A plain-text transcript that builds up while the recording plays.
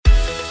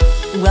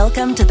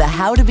Welcome to the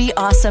How to Be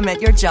Awesome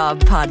at Your Job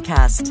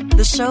podcast,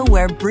 the show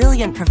where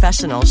brilliant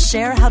professionals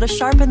share how to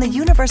sharpen the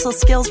universal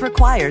skills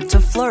required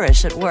to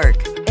flourish at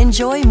work.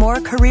 Enjoy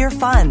more career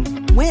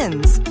fun,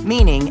 wins,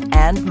 meaning,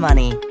 and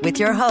money with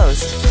your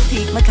host,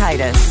 Pete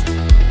McDaniel.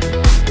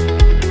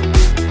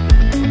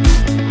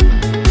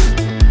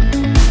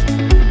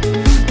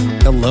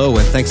 Hello,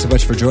 and thanks so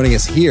much for joining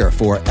us here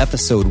for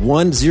episode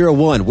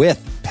 101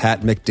 with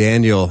Pat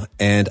McDaniel.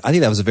 And I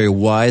think that was a very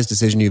wise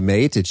decision you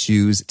made to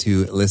choose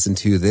to listen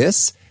to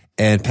this.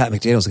 And Pat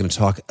McDaniel is going to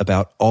talk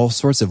about all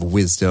sorts of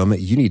wisdom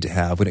you need to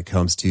have when it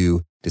comes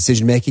to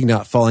decision making,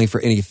 not falling for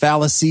any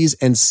fallacies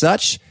and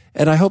such.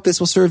 And I hope this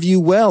will serve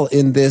you well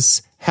in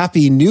this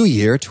happy new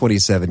year,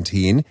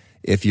 2017.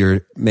 If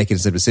you're making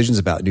some decisions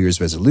about New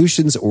Year's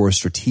resolutions or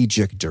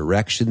strategic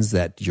directions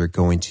that you're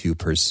going to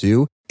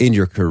pursue in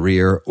your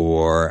career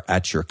or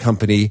at your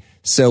company.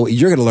 So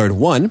you're going to learn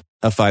 1,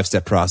 a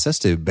 5-step process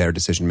to better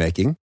decision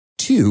making.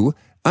 2,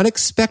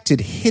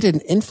 unexpected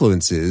hidden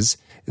influences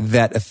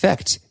that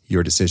affect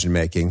your decision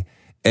making.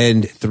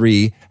 And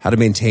 3, how to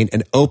maintain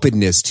an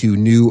openness to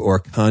new or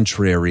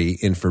contrary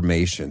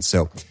information.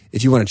 So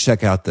if you want to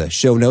check out the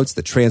show notes,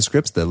 the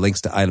transcripts, the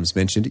links to items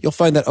mentioned, you'll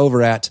find that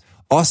over at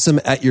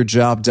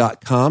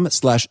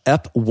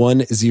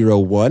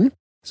awesomeatyourjob.com/EP101.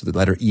 So the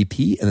letter EP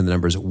and then the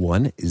numbers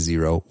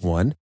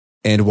 101.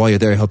 And while you're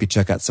there, I hope you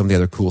check out some of the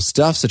other cool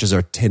stuff, such as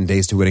our 10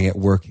 Days to Winning at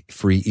Work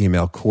free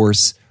email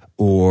course,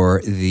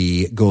 or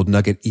the Gold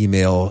Nugget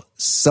email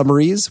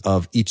summaries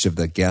of each of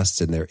the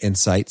guests and their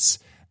insights,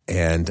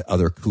 and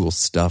other cool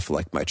stuff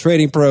like my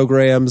training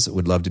programs.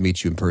 Would love to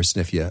meet you in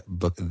person if you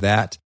book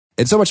that,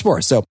 and so much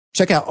more. So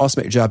check out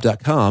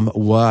awesomeatyourjob.com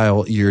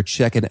while you're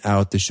checking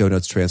out the show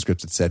notes,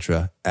 transcripts,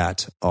 etc.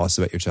 at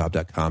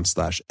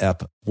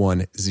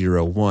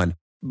awesomeatyourjob.com/EP101.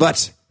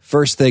 But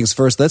first things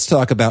first, let's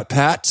talk about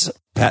Pat.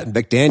 Pat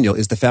McDaniel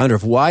is the founder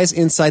of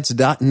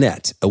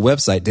wiseinsights.net, a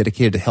website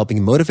dedicated to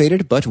helping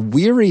motivated but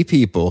weary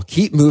people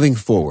keep moving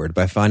forward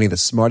by finding the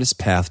smartest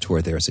path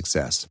toward their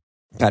success.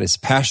 Pat is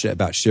passionate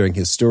about sharing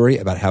his story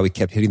about how he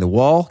kept hitting the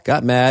wall,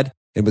 got mad,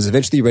 and was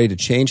eventually ready to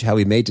change how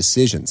he made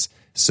decisions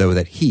so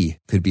that he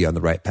could be on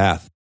the right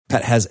path.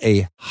 Pat has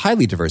a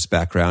highly diverse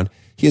background.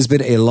 He has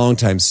been a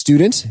longtime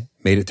student,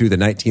 made it through the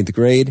 19th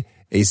grade,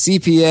 a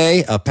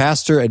CPA, a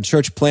pastor and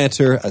church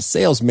planter, a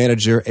sales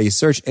manager, a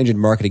search engine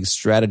marketing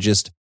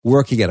strategist,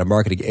 working at a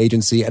marketing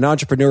agency, an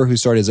entrepreneur who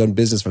started his own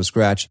business from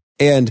scratch,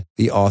 and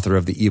the author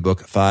of the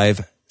ebook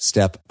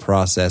 5-Step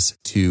Process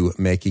to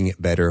Making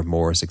Better,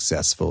 More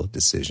Successful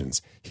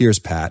Decisions. Here's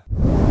Pat.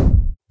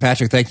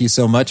 Patrick, thank you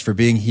so much for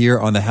being here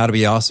on the How to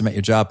Be Awesome at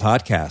Your Job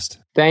podcast.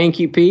 Thank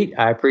you, Pete.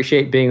 I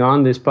appreciate being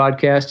on this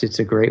podcast. It's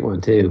a great one,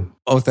 too.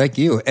 Oh, thank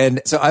you.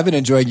 And so I've been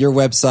enjoying your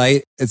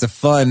website. It's a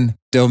fun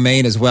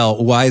domain as well,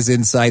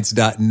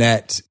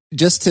 wiseinsights.net.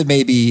 Just to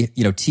maybe,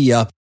 tee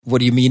up, what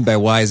do you mean by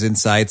wise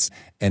insights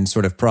and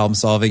sort of problem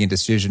solving and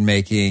decision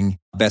making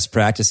best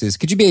practices?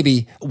 Could you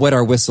maybe wet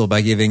our whistle by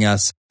giving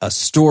us a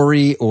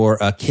story or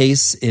a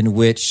case in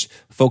which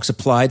folks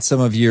applied some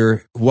of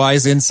your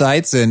wise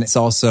insights and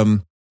saw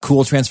some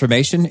cool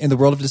transformation in the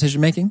world of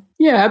decision making?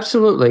 Yeah,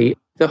 absolutely.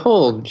 The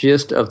whole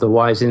gist of the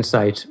Wise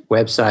Insights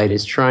website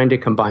is trying to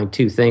combine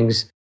two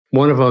things.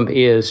 One of them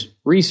is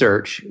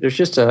research. There's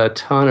just a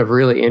ton of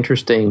really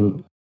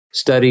interesting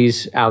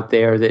studies out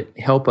there that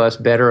help us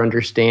better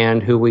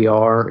understand who we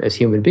are as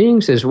human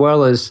beings, as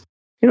well as,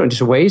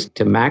 just ways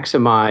to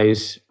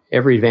maximize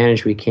every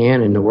advantage we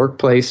can in the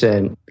workplace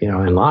and,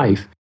 in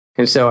life.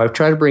 And so I've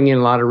tried to bring in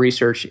a lot of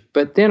research,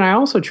 but then I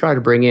also try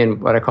to bring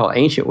in what I call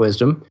ancient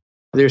wisdom.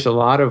 There's a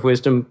lot of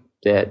wisdom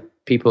that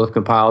people have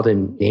compiled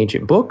in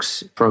ancient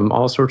books from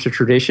all sorts of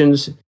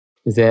traditions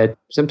that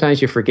sometimes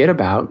you forget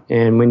about.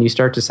 And when you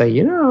start to say,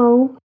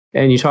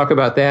 and you talk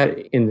about that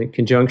in the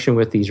conjunction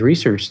with these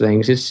research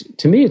things,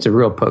 to me, it's a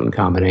real potent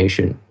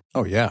combination.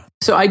 Oh, yeah.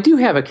 So I do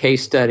have a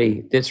case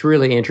study that's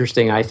really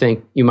interesting. I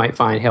think you might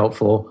find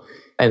helpful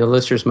and the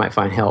listeners might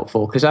find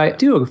helpful, because I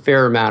do a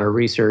fair amount of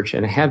research,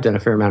 and I have done a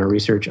fair amount of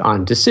research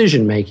on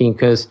decision making,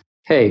 because,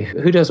 hey,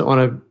 who doesn't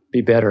want to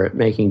be better at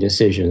making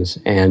decisions?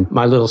 And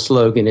my little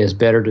slogan is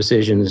better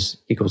decisions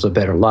equals a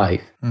better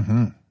life.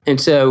 Mm-hmm. And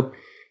so,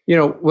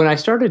 when I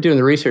started doing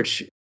the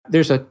research,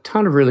 there's a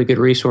ton of really good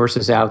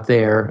resources out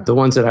there. The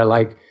ones that I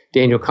like,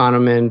 Daniel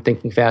Kahneman,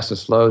 Thinking Fast and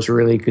Slow is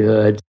really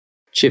good.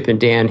 Chip and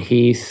Dan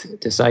Heath,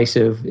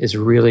 Decisive is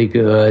really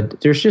good.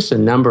 There's just a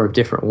number of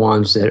different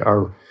ones that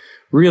are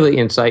really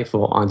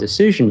insightful on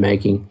decision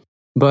making.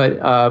 But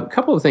a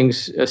couple of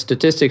things,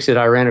 statistics that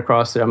I ran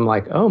across that I'm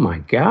like, oh my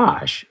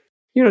gosh,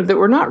 that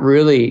we're not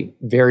really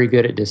very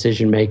good at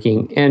decision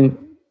making. And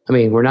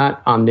we're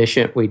not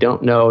omniscient. We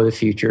don't know the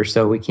future,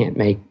 so we can't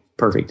make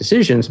perfect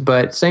decisions.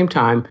 But at the same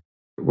time,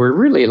 we're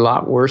really a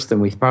lot worse than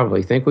we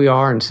probably think we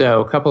are. And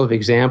so a couple of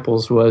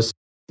examples was,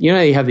 you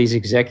have these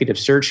executive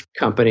search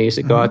companies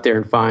that go out there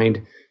and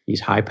find these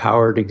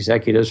high-powered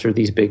executives for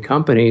these big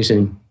companies.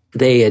 And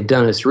they had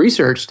done this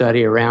research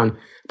study around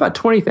about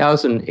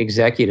 20,000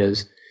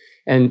 executives.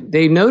 And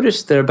they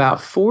noticed that about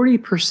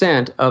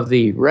 40% of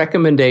the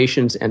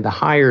recommendations and the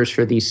hires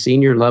for these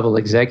senior level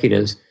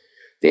executives,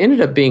 they ended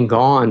up being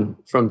gone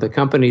from the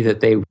company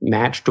that they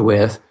matched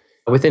with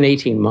within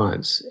 18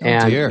 months.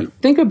 And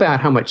think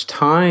about how much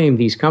time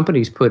these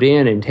companies put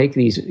in and take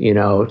these,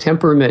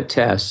 temperament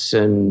tests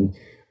and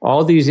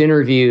all these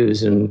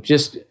interviews and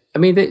just,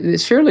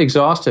 it's fairly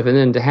exhaustive. And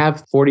then to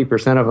have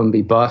 40% of them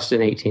be bust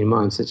in 18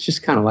 months, it's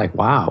just kind of like,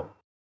 wow.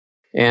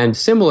 And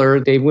similar,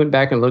 they went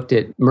back and looked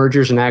at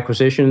mergers and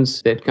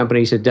acquisitions that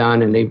companies had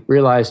done, and they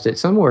realized that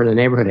somewhere in the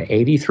neighborhood of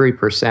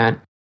 83%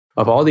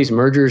 of all these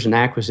mergers and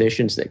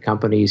acquisitions that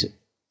companies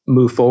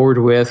move forward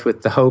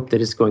with the hope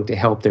that it's going to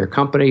help their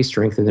company,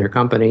 strengthen their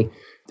company,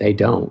 they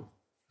don't.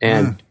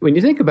 And when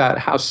you think about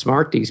how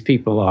smart these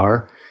people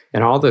are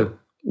and all the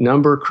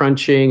number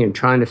crunching and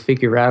trying to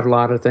figure out a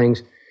lot of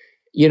things,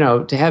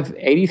 to have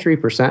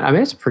 83%,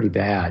 that's pretty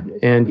bad.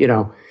 And,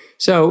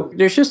 so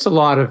there's just a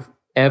lot of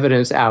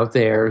evidence out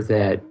there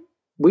that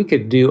we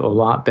could do a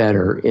lot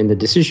better in the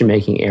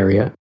decision-making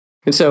area.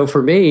 And so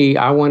for me,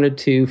 I wanted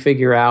to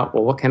figure out,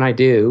 well, what can I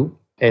do?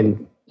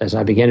 And as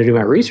I began to do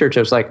my research, I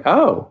was like,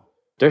 oh,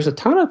 there's a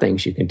ton of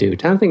things you can do, a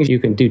ton of things you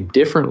can do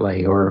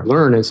differently or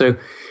learn. And so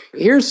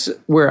here's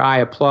where I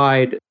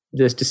applied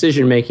this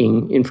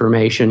decision-making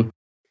information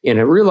in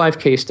a real-life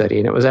case study.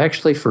 And it was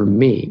actually for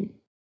me.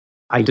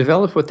 I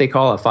developed what they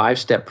call a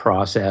 5-step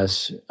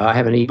process. I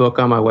have an ebook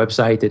on my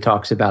website that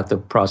talks about the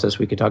process.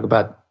 We could talk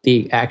about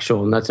the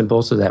actual nuts and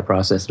bolts of that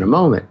process in a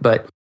moment.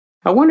 But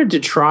I wanted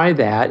to try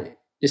that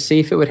to see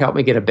if it would help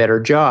me get a better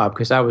job,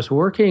 because I was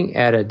working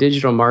at a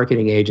digital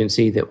marketing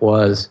agency it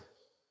was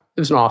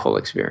an awful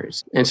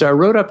experience. And so I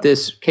wrote up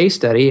this case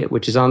study,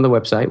 which is on the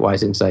website,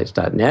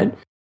 wiseinsights.net.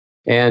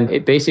 And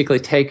it basically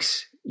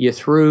takes you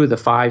through the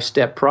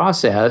 5-step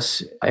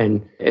process,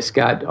 and it's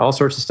got all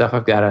sorts of stuff.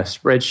 I've got a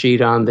spreadsheet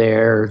on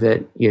there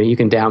that you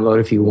can download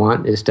if you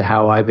want, as to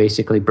how I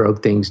basically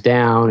broke things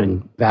down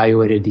and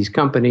evaluated these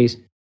companies.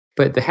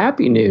 But the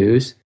happy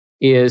news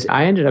is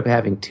I ended up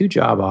having 2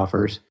 job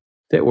offers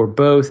that were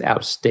both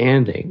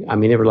outstanding.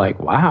 They were like,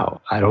 wow,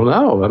 I don't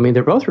know.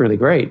 They're both really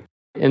great.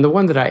 And the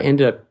one that I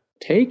ended up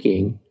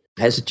taking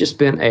has just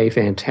been a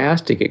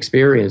fantastic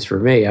experience for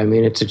me.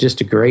 It's just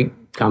a great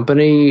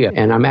company,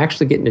 and I'm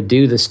actually getting to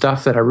do the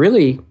stuff that I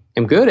really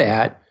am good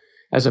at,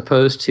 as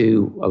opposed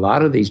to a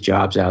lot of these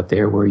jobs out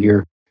there where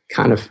you're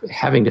kind of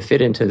having to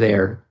fit into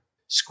their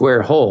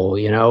square hole,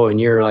 and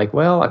you're like,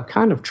 well, I'm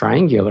kind of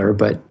triangular,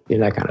 but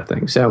that kind of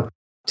thing. So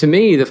to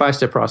me, the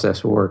 5-step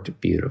process worked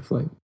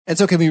beautifully. And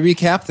so can we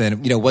recap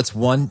then? What's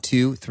 1,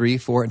 2, 3,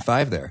 4, and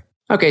 5 there?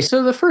 Okay,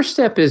 so the first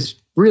step is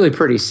really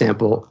pretty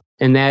simple,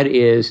 and that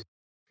is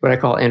what I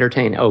call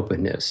entertain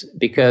openness,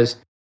 because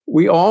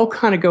we all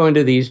kind of go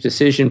into these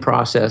decision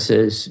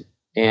processes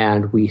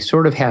and we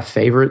sort of have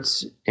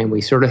favorites and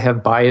we sort of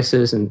have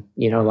biases and,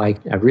 like,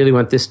 I really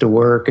want this to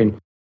work. And,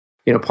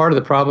 part of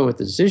the problem with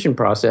the decision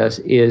process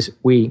is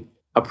we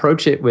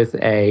approach it with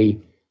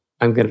I'm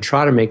going to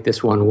try to make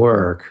this one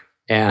work.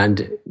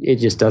 And it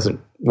just doesn't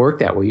work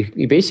that way.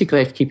 You basically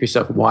have to keep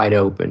yourself wide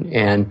open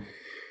and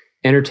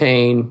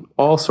entertain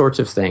all sorts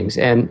of things.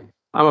 And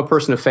I'm a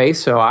person of faith,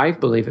 so I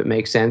believe it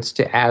makes sense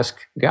to ask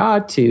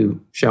God to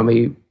show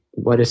me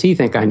what does he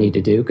think I need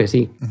to do, because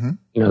he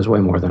knows way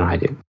more than I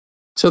do.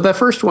 So the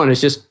first one is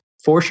just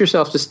force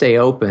yourself to stay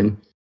open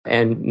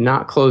and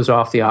not close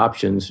off the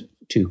options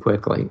too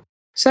quickly.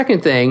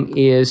 Second thing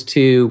is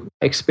to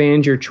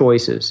expand your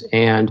choices.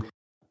 And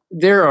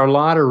there are a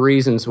lot of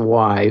reasons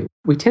why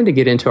we tend to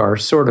get into our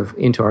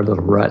little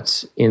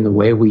ruts in the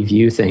way we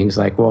view things.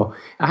 Like, well,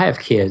 I have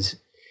kids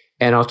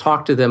and I'll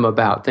talk to them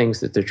about things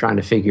that they're trying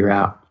to figure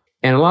out.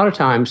 And a lot of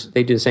times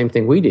they do the same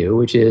thing we do,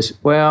 which is,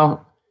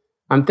 well,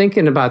 I'm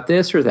thinking about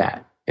this or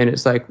that. And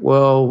it's like,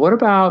 well, what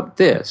about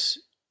this?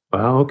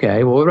 Well,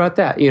 okay, well, what about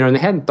that? And they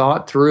hadn't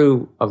thought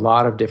through a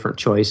lot of different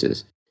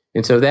choices.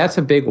 And so that's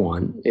a big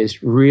one,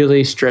 is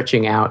really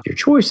stretching out your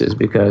choices,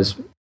 because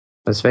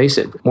let's face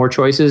it, more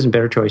choices and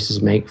better choices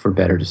make for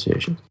better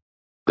decisions.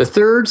 The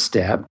third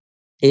step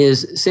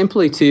is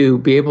simply to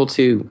be able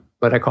to,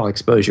 what I call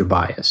exposure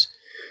bias.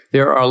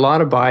 There are a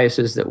lot of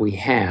biases that we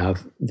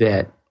have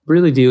that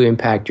really do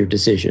impact your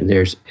decision.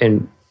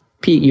 And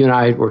Pete, you and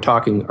I were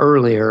talking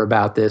earlier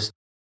about this.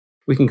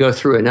 We can go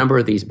through a number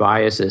of these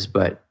biases,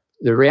 but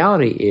the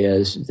reality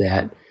is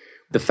that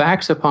the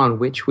facts upon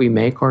which we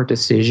make our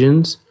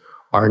decisions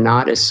are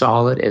not as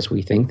solid as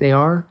we think they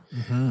are.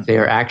 Mm-hmm. They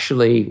are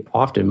actually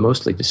often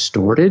mostly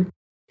distorted.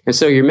 And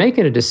so you're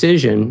making a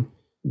decision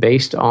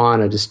based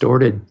on a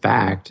distorted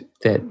fact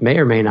that may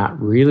or may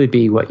not really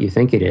be what you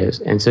think it is.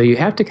 And so you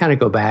have to kind of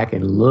go back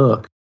and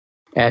look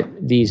at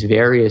these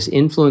various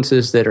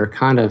influences that are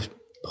kind of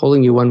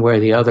pulling you one way or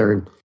the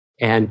other,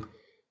 and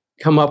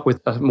come up with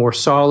a more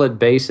solid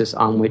basis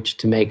on which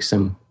to make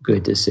some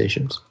good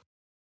decisions.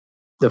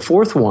 The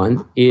fourth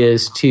one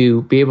is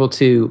to be able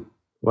to,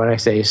 what I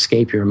say,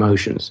 escape your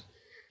emotions.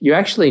 You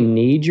actually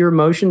need your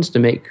emotions to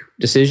make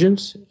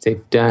decisions.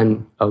 They've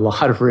done a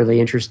lot of really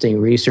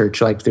interesting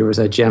research. Like there was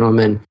a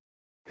gentleman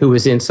who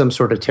was in some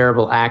sort of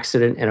terrible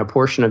accident and a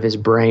portion of his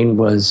brain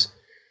was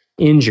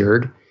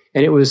injured.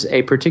 And it was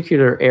a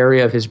particular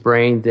area of his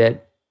brain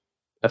that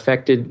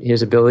affected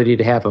his ability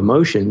to have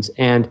emotions.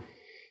 And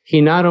he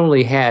not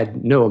only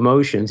had no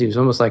emotions, he was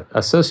almost like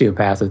a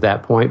sociopath at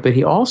that point, but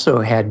he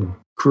also had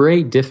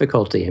great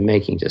difficulty in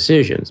making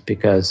decisions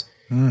because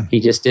he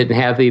just didn't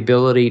have the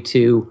ability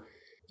to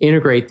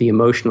integrate the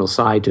emotional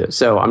side to it.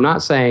 So I'm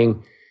not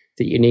saying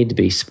that you need to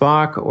be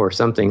Spock or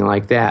something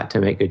like that to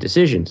make good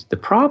decisions. The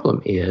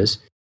problem is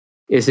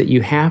that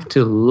you have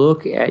to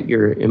look at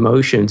your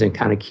emotions and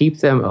kind of keep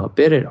them a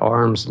bit at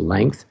arm's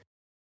length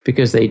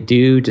because they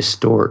do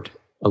distort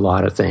a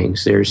lot of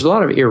things. There's a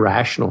lot of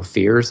irrational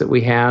fears that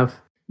we have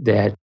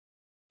that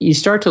you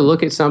start to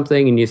look at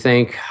something and you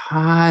think,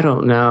 I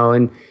don't know.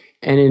 And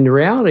in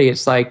reality,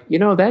 it's like,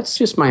 that's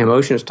just my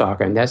emotions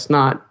talking. That's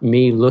not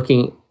me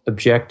looking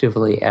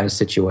objectively at a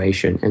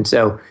situation. And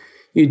so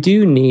you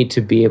do need to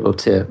be able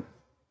to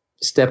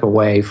step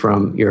away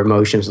from your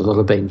emotions a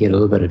little bit and get a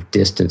little bit of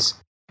distance.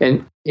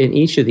 And in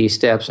each of these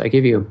steps, I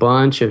give you a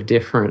bunch of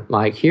different,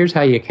 like, here's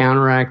how you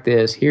counteract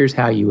this. Here's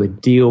how you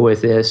would deal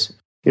with this.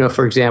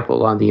 For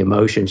example, on the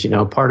emotions,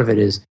 part of it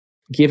is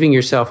giving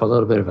yourself a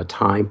little bit of a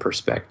time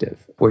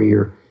perspective where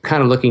you're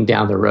kind of looking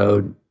down the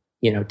road,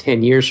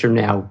 10 years from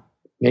now,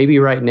 maybe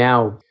right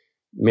now,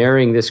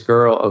 marrying this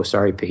girl. Oh,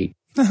 sorry, Pete.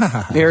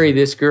 Marry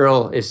this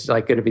girl is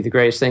like going to be the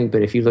greatest thing.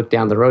 But if you look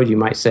down the road, you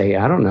might say,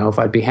 I don't know if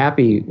I'd be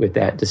happy with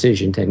that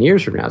decision 10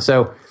 years from now.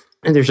 So,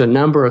 and there's a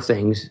number of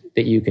things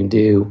that you can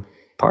do.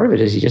 Part of it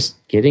is just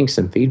getting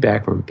some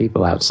feedback from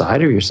people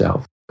outside of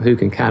yourself who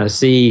can kind of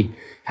see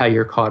how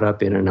you're caught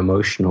up in an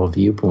emotional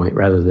viewpoint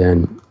rather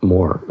than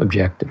more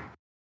objective.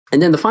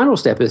 And then the final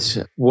step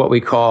is what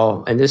we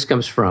call, and this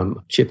comes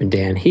from Chip and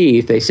Dan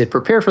Heath, they said,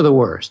 prepare for the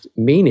worst,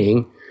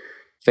 meaning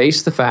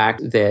face the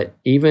fact that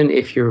even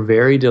if you're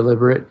very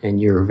deliberate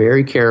and you're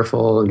very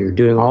careful and you're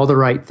doing all the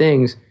right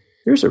things,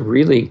 there's a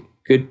really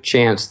good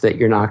chance that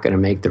you're not going to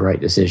make the right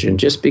decision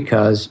just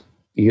because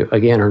you,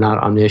 again, are not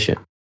omniscient.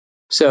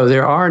 So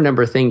there are a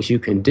number of things you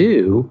can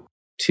do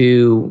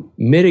to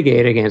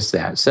mitigate against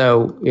that.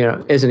 So,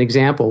 as an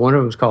example, one of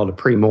them is called a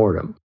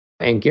premortem.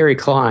 And Gary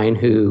Klein,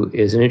 who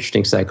is an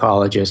interesting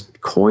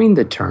psychologist, coined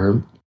the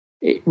term.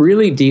 It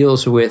really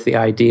deals with the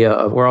idea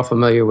of, we're all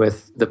familiar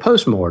with the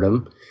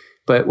postmortem,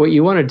 but what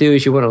you want to do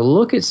is you want to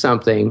look at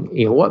something,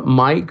 what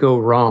might go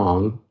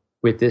wrong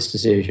with this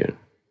decision,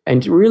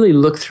 and really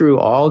look through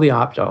all the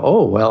options.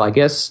 Oh, well, I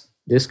guess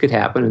this could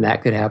happen and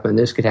that could happen,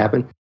 this could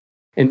happen.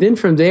 And then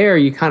from there,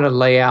 you kind of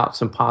lay out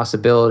some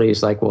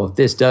possibilities like, well, if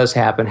this does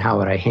happen, how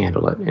would I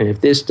handle it? And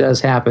if this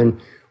does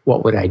happen,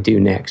 what would I do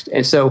next?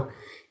 And so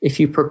if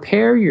you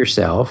prepare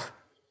yourself,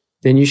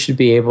 then you should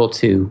be able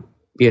to,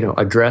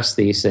 address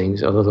these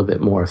things a little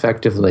bit more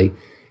effectively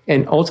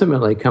and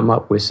ultimately come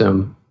up with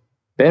some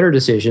better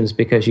decisions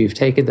because you've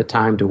taken the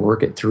time to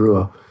work it through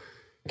a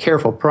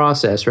careful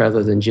process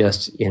rather than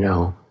just,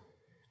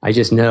 I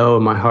just know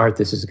in my heart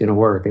this is going to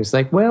work. And it's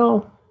like,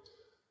 well,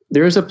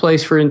 there is a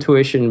place for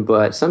intuition,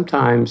 but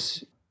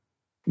sometimes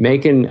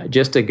making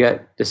just a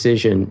gut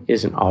decision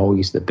isn't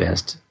always the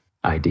best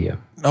idea.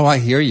 Oh, I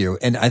hear you.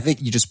 And I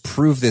think you just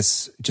prove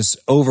this just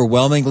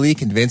overwhelmingly,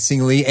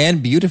 convincingly,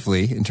 and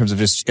beautifully in terms of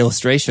just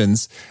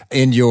illustrations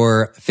in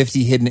your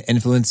 50 Hidden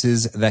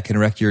Influences That Can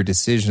Wreck Your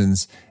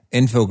Decisions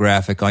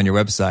infographic on your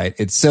website.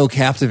 It's so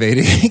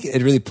captivating.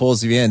 It really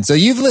pulls you in. So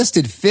you've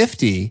listed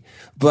 50,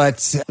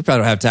 but we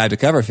probably don't have time to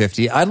cover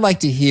 50. I'd like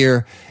to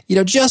hear,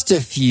 just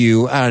a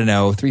few,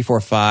 3,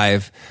 4,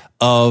 5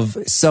 of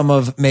some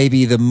of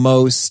maybe the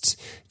most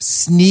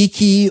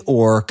sneaky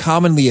or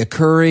commonly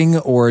occurring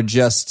or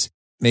just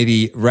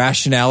maybe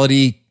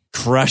rationality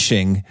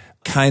crushing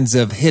kinds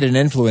of hidden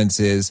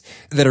influences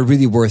that are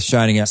really worth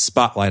shining a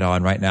spotlight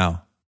on right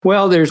now.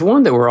 Well, there's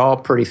one that we're all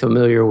pretty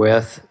familiar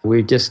with.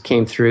 We just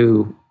came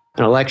through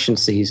an election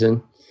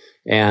season,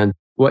 and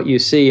what you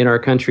see in our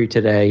country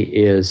today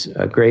is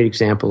a great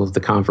example of the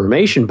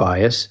confirmation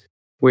bias,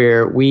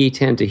 where we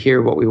tend to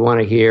hear what we want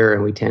to hear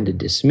and we tend to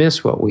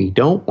dismiss what we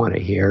don't want to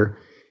hear,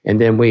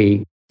 and then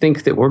we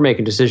think that we're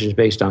making decisions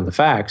based on the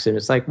facts, and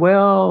it's like,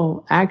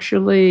 well,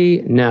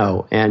 actually,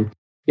 no. And,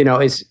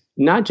 it's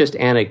not just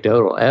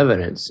anecdotal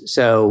evidence.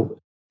 So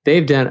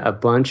they've done a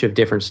bunch of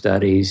different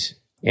studies.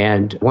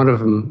 And one of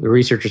them, the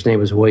researcher's name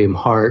was William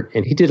Hart,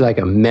 and he did like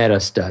a meta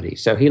study.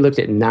 So he looked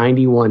at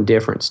 91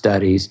 different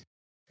studies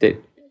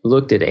that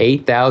looked at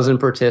 8,000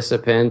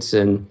 participants,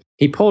 and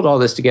he pulled all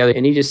this together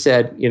and he just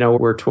said,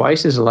 we're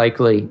twice as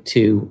likely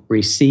to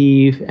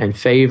receive and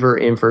favor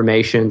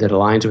information that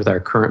aligns with our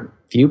current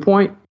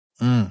viewpoint,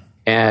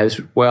 as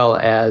well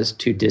as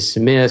to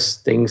dismiss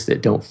things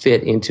that don't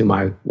fit into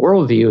my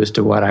worldview as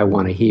to what I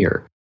want to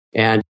hear.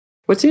 And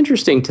what's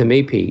interesting to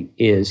me, Pete,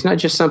 is not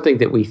just something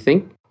that we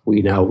think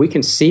we know, we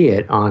can see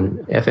it on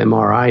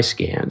fMRI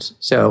scans.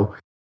 So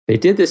they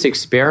did this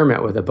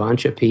experiment with a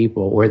bunch of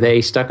people where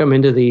they stuck them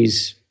into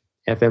these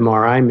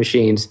fMRI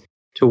machines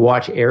to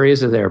watch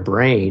areas of their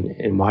brain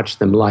and watch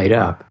them light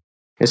up.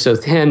 And so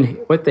then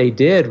what they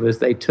did was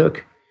they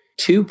took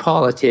two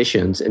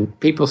politicians, and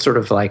people sort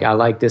of like, I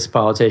like this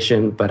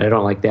politician, but I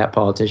don't like that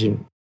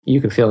politician. You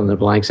can fill in the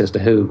blanks as to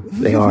who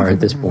they are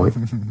at this point.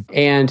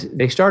 And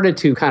they started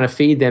to kind of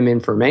feed them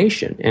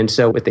information. And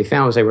so what they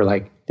found was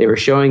they were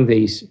showing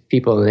these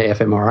people in the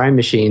fMRI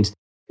machines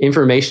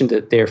information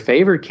that their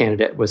favorite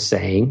candidate was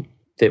saying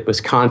that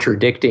was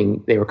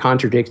they were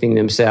contradicting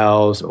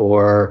themselves,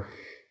 or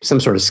some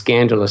sort of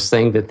scandalous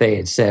thing that they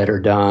had said or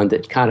done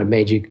that kind of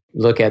made you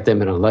look at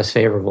them in a less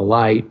favorable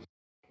light.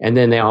 And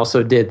then they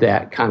also did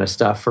that kind of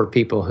stuff for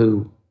people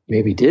who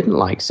maybe didn't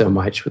like so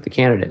much with the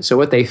candidate. So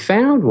what they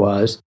found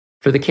was,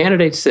 for the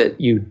candidates that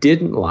you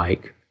didn't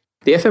like,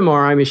 the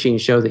fMRI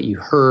machines show that you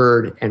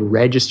heard and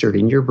registered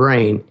in your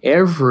brain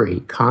every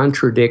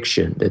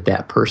contradiction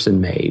that person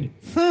made.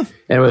 And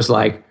it was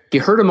like, you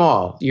heard them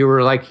all. You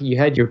were like, you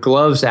had your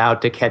gloves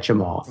out to catch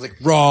them all. Like,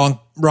 wrong.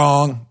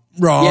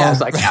 Yeah,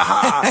 it's like,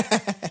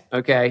 aha.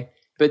 Okay.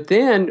 But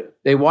then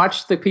they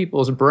watched the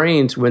people's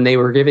brains when they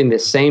were giving the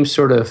same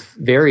sort of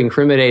very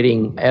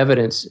incriminating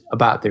evidence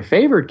about their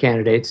favorite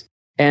candidates,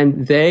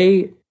 and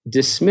they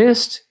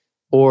dismissed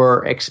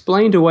or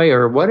explained away,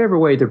 or whatever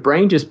way, their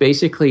brain just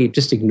basically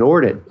just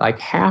ignored it like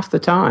half the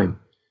time.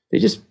 They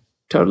just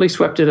totally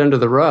swept it under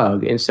the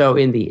rug. And so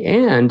in the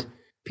end,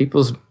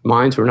 people's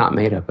minds were not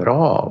made up at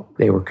all.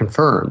 They were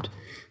confirmed.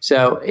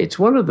 So it's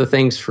one of the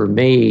things for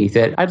me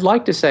that I'd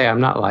like to say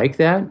I'm not like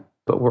that,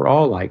 but we're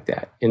all like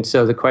that. And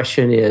so the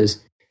question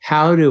is,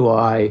 how do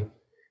I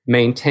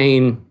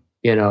maintain,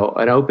 an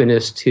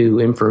openness to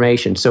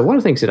information? So one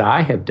of the things that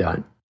I have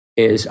done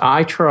is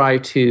I try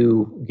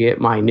to get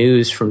my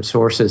news from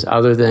sources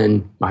other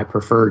than my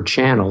preferred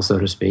channel, so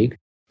to speak,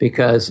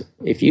 because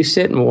if you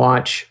sit and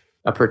watch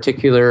a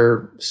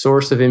particular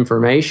source of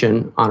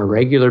information on a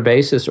regular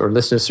basis or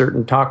listen to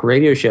certain talk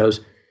radio shows,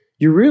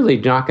 you're really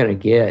not going to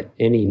get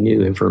any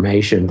new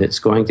information that's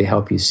going to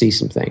help you see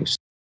some things.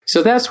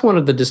 So that's one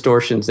of the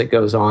distortions that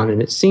goes on,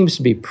 and it seems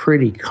to be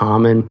pretty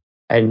common,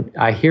 and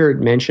I hear it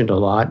mentioned a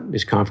lot,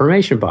 is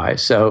confirmation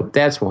bias. So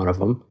that's one of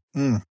them.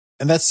 And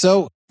that's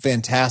so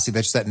fantastic.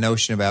 That's that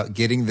notion about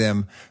getting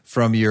them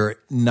from your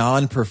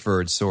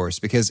non-preferred source,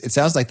 because it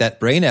sounds like that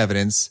brain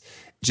evidence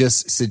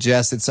just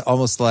suggests it's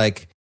almost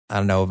like, I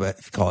don't know, but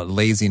if you call it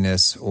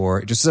laziness,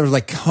 or just sort of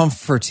like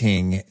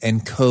comforting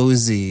and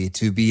cozy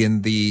to be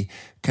in the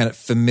kind of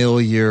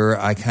familiar,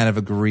 I kind of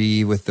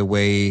agree with the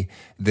way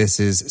this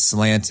is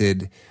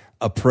slanted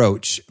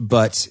approach.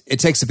 But it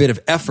takes a bit of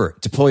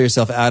effort to pull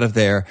yourself out of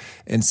there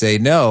and say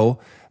no.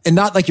 And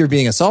not like you're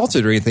being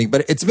assaulted or anything,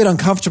 but it's a bit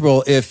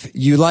uncomfortable if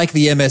you like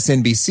the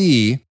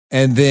MSNBC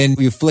and then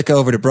you flick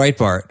over to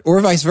Breitbart, or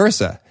vice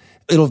versa.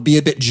 It'll be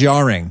a bit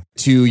jarring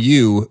to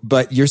you,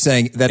 but you're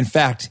saying that in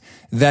fact,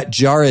 that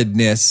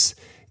jarredness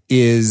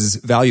is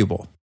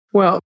valuable.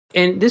 Well,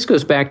 and this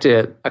goes back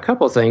to a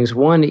couple of things.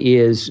 One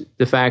is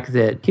the fact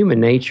that human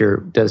nature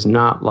does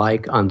not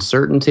like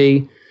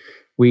uncertainty.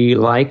 We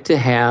like to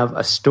have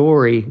a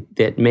story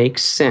that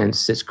makes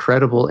sense, that's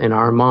credible in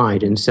our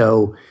mind. And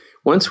so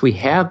once we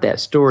have that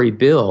story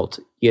built,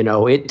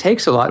 it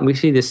takes a lot. And we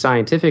see this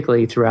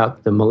scientifically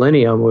throughout the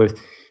millennium, where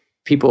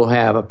people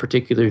have a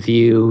particular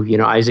view.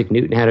 Isaac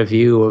Newton had a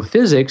view of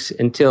physics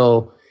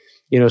until,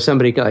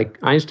 somebody like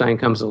Einstein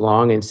comes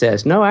along and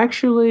says, no,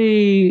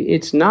 actually,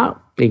 it's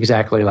not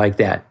exactly like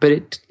that.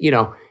 But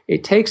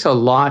it takes a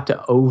lot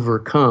to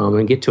overcome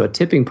and get to a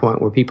tipping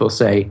point where people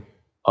say,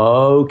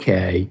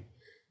 okay,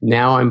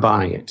 now I'm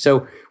buying it.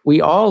 So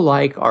we all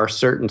like our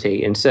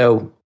certainty. And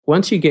so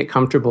once you get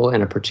comfortable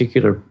in a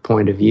particular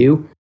point of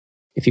view,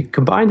 if you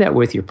combine that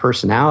with your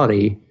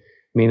personality,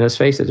 let's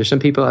face it, there's some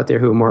people out there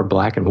who are more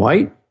black and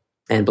white,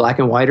 and black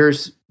and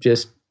whiters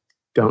just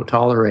don't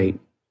tolerate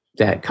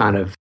that kind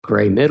of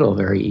gray middle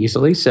very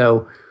easily.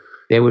 So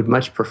they would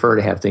much prefer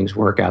to have things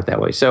work out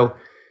that way. So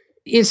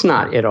it's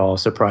not at all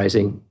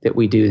surprising that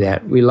we do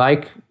that. We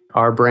like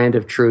our brand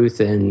of truth,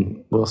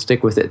 and we'll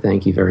stick with it.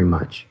 Thank you very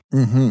much.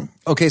 Mm-hmm.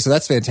 Okay, so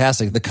that's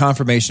fantastic. The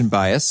confirmation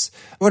bias.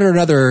 What are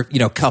another,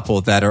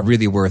 couple that are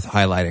really worth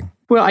highlighting?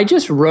 Well, I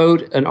just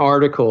wrote an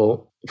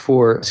article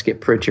for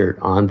Skip Pritchard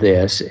on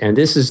this, and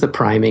this is the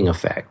priming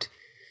effect.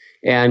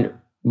 And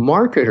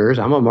marketers,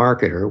 I'm a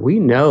marketer, we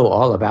know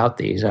all about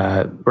these.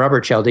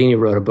 Robert Cialdini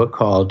wrote a book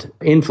called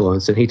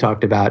Influence, and he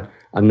talked about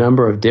a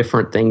number of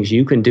different things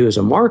you can do as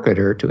a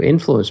marketer to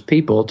influence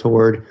people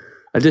toward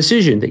a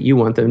decision that you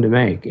want them to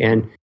make.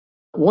 And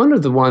one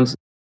of the ones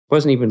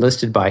wasn't even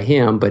listed by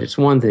him, but it's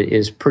one that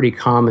is pretty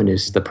common,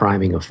 is the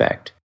priming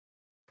effect.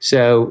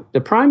 So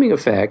the priming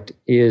effect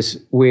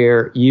is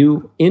where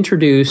you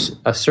introduce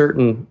a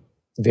certain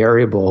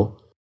variable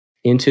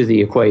into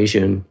the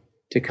equation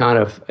to kind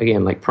of,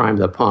 again, like prime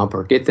the pump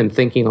or get them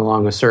thinking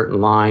along a certain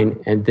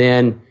line. And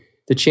then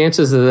the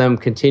chances of them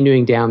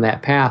continuing down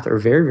that path are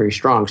very, very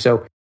strong.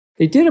 So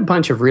they did a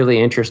bunch of really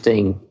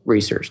interesting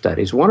research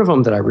studies. One of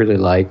them that I really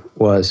like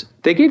was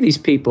they gave these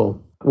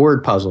people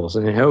word puzzles,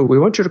 and we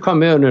want you to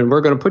come in and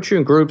we're going to put you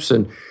in groups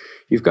and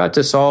you've got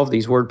to solve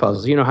these word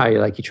puzzles. You know how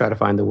you try to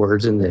find the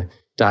words in the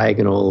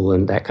diagonal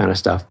and that kind of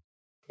stuff.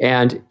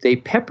 And they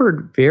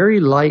peppered very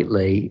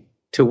lightly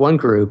to one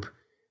group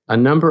a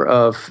number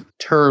of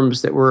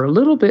terms that were a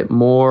little bit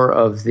more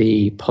of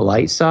the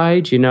polite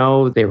side.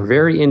 They were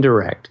very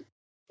indirect.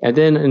 And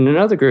then in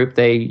another group,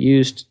 they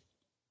used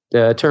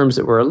the terms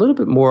that were a little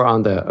bit more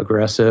on the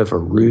aggressive or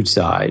rude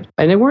side.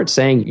 And they weren't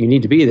saying you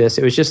need to be this.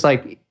 It was just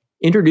like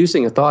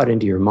introducing a thought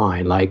into your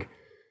mind, like,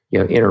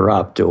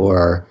 interrupt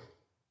or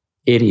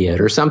idiot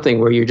or something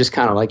where you're just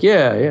kind of like,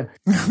 yeah.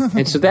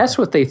 And so that's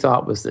what they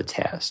thought was the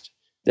test,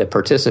 the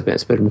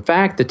participants. But in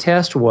fact, the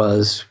test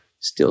was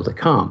still to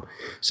come.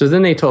 So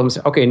then they told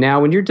them, okay, now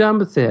when you're done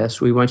with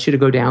this, we want you to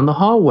go down the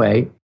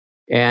hallway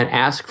and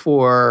ask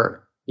for,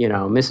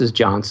 Mrs.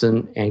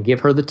 Johnson and give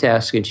her the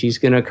test, and she's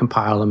going to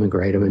compile them and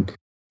grade them.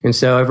 And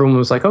so everyone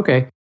was like,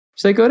 okay.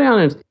 So they go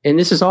down, and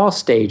this is all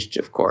staged,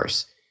 of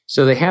course.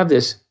 So they have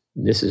this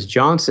Mrs.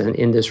 Johnson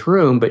in this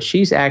room, but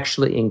she's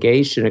actually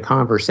engaged in a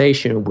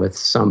conversation with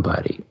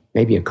somebody,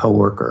 maybe a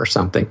coworker or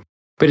something.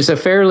 But it's a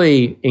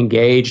fairly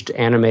engaged,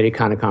 animated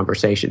kind of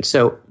conversation.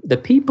 So the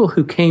people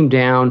who came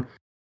down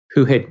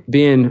who had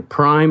been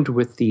primed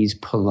with these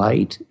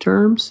polite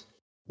terms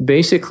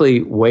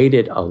basically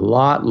waited a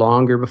lot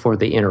longer before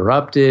they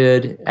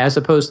interrupted, as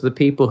opposed to the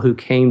people who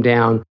came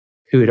down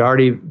who had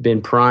already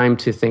been primed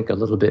to think a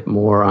little bit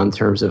more on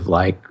terms of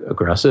like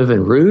aggressive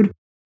and rude.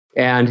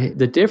 And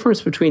the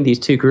difference between these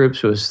two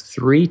groups was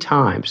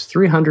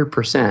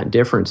 300%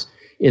 difference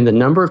in the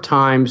number of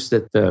times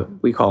that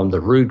we call them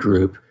the rude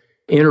group,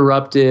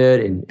 interrupted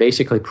and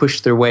basically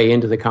pushed their way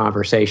into the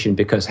conversation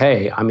because,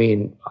 hey, I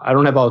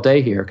don't have all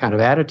day here kind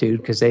of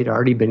attitude, because they'd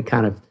already been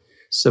kind of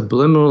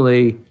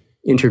subliminally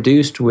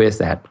introduced with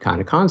that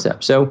kind of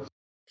concept. So,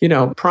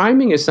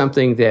 priming is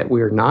something that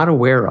we're not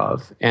aware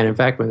of. And in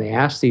fact, when they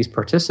asked these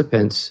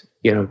participants,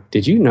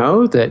 did you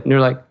know that? And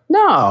they're like,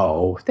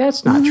 no,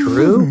 that's not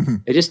true.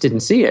 They just didn't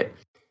see it.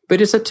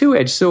 But it's a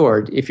two-edged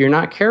sword. If you're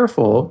not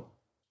careful,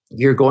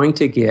 you're going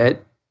to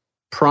get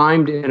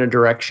primed in a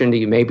direction that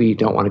you maybe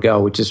don't want to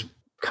go, which is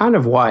kind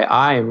of why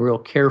I am real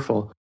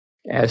careful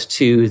as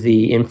to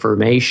the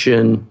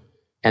information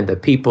and the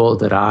people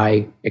that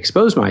I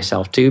expose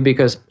myself to,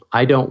 because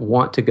I don't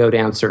want to go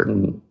down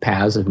certain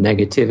paths of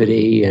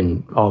negativity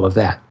and all of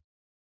that.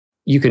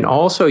 You can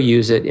also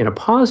use it in a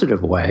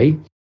positive way.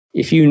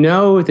 If you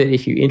know that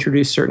if you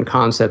introduce certain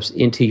concepts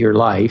into your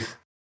life,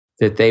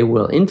 that they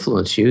will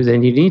influence you,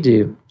 then you need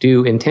to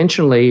do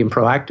intentionally and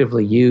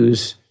proactively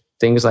use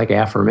things like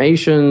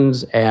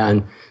affirmations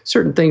and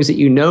certain things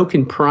that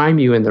can prime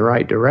you in the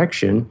right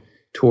direction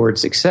toward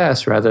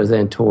success rather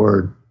than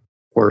toward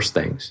worse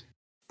things.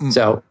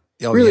 So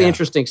really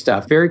interesting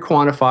stuff, very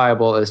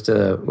quantifiable as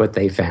to what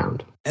they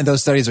found. And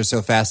those studies are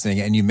so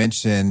fascinating. And you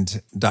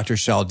mentioned Dr.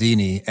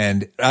 Cialdini,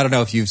 and I don't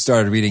know if you've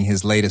started reading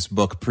his latest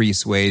book,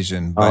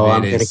 Persuasion. But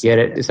I'm going to get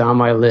it. It's on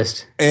my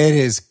list. It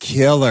is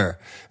killer.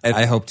 And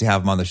I hope to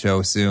have him on the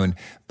show soon.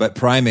 But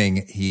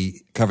priming,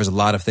 he covers a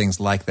lot of things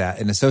like that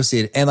and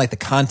associated, and like the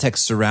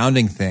context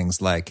surrounding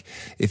things. Like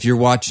if you're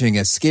watching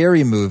a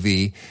scary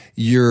movie,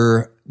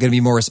 you're going to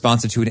be more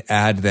responsive to an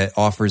ad that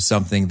offers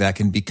something that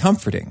can be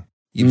comforting.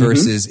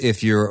 Versus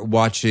if you're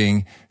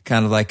watching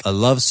kind of like a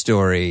love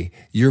story,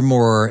 you're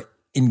more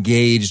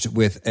engaged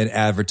with an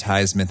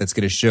advertisement that's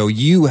going to show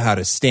you how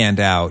to stand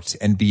out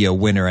and be a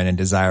winner and a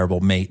desirable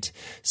mate.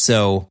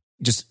 So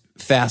just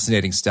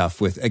fascinating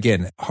stuff with,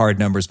 again, hard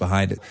numbers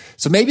behind it.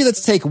 So maybe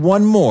let's take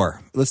one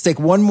more. Let's take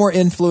one more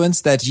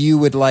influence that you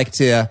would like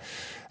to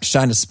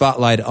shine a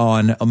spotlight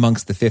on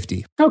amongst the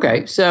 50.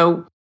 Okay.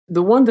 So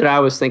the one that I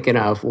was thinking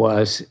of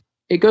was,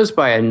 it goes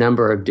by a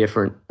number of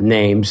different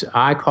names.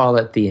 I call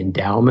it the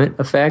endowment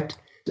effect.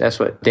 That's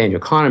what Daniel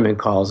Kahneman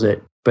calls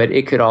it. But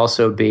it could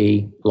also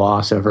be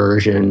loss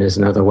aversion is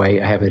another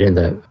way. I have it in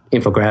the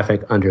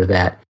infographic under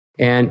that.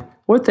 And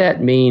what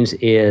that means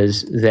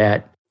is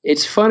that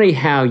it's funny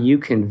how you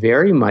can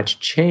very much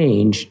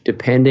change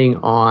depending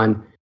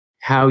on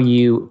how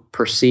you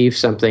perceive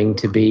something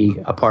to be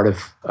a part of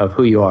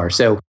who you are.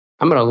 So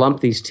I'm going to lump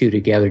these two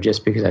together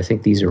just because I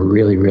think these are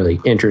really, really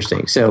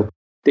interesting. So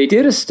they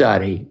did a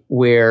study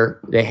where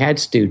they had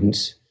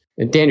students,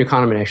 and Daniel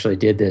Kahneman actually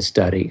did this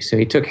study. So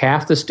he took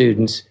half the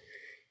students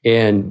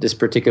in this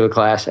particular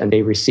class, and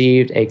they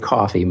received a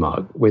coffee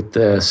mug with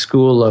the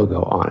school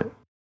logo on it.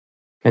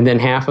 And then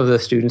half of the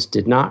students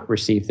did not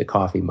receive the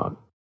coffee mug.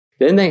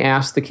 Then they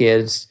asked the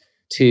kids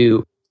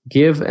to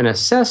give an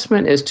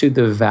assessment as to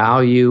the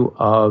value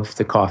of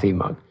the coffee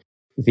mug.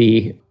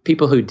 The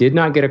people who did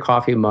not get a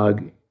coffee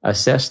mug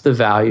assessed the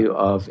value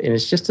of, and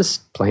it's just a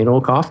plain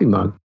old coffee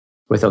mug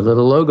with a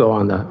little logo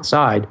on the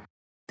side.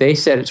 They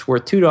said it's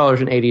worth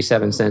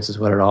 $2.87 is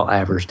what it all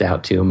averaged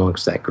out to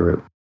amongst that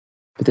group.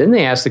 But then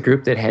they asked the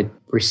group that had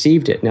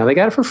received it. Now, they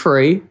got it for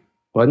free.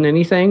 Wasn't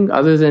anything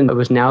other than it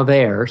was now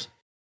theirs.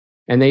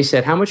 And they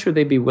said, how much would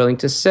they be willing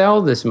to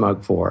sell this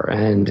mug for?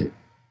 And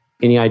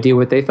any idea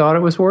what they thought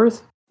it was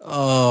worth?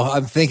 Oh,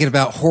 I'm thinking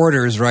about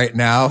hoarders right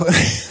now.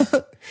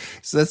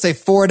 So let's say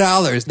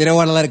 $4. They don't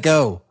want to let it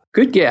go.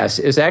 Good guess.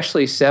 It's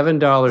actually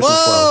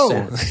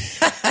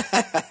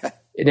 $7.12.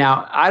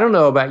 Now, I don't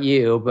know about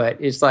you, but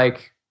it's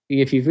like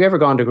if you've ever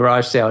gone to a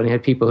garage sale and you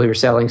had people who are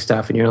selling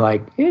stuff and you're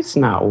like, it's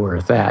not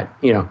worth that,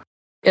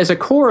 As a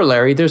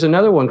corollary, there's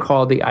another one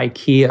called the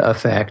IKEA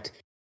effect.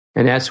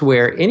 And that's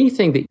where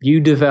anything that you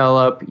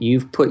develop,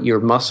 you've put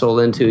your muscle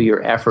into,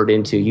 your effort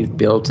into, you've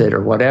built it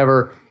or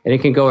whatever, and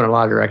it can go in a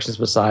lot of directions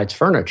besides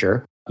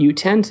furniture. You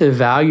tend to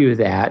value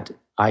that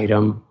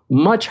item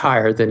much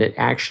higher than it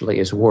actually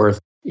is worth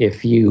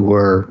if you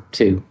were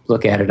to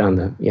look at it on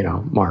the,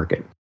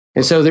 market.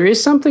 And so there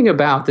is something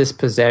about this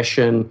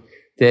possession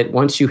that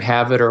once you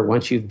have it or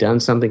once you've done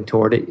something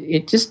toward it,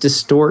 it just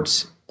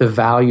distorts the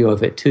value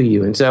of it to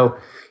you. And so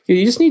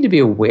you just need to be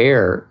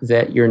aware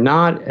that you're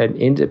not an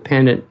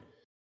independent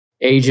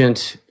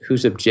agent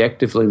who's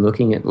objectively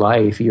looking at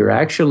life. You're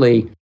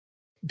actually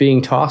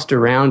being tossed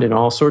around in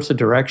all sorts of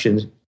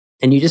directions.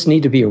 And you just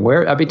need to be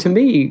aware. I mean, to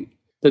me,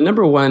 the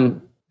number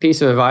one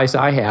piece of advice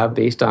I have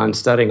based on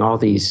studying all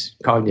these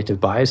cognitive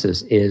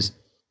biases is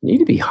you need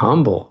to be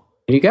humble.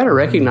 You got to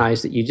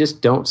recognize that you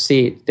just don't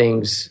see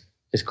things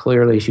as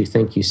clearly as you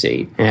think you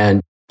see.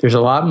 And there's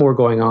a lot more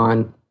going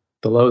on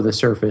below the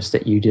surface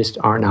that you just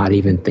are not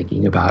even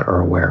thinking about or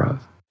aware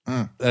of.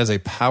 That is a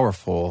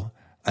powerful,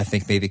 I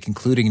think, maybe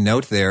concluding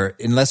note there,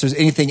 unless there's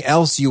anything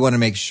else you want to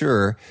make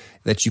sure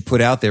that you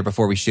put out there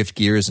before we shift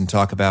gears and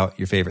talk about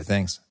your favorite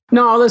things.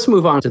 No, let's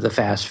move on to the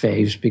fast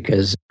faves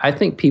because I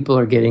think people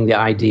are getting the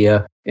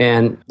idea.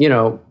 And,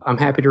 I'm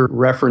happy to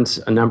reference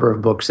a number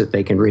of books that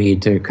they can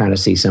read to kind of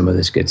see some of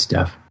this good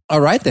stuff. All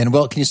right, then.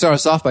 Well, can you start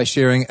us off by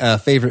sharing a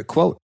favorite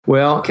quote?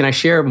 Well, can I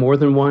share more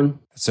than one?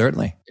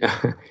 Certainly.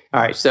 All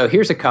right. So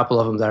here's a couple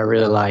of them that I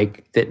really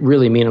like that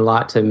really mean a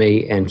lot to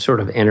me and sort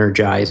of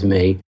energize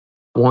me.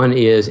 One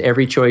is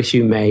every choice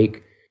you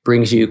make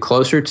brings you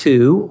closer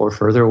to or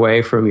further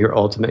away from your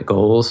ultimate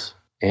goals.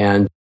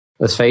 And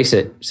let's face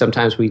it,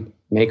 sometimes we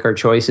make our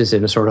choices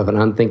in a sort of an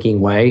unthinking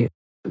way.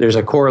 There's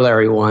a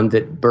corollary one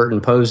that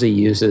Burton Posey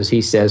uses.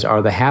 He says,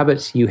 are the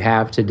habits you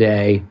have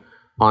today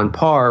on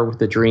par with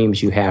the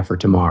dreams you have for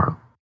tomorrow?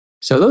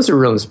 So those are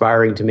real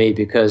inspiring to me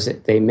because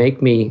they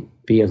make me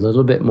be a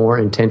little bit more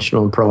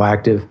intentional and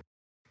proactive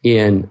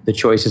in the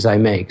choices I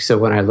make. So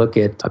when I look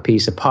at a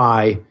piece of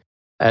pie,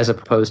 as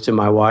opposed to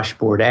my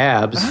washboard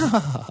abs,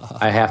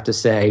 I have to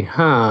say,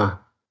 I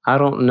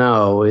don't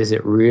know. Is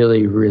it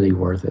really, really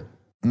worth it?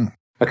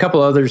 A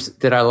couple others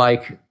that I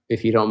like,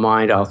 if you don't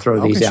mind, I'll throw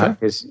these out.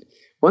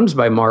 One's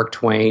by Mark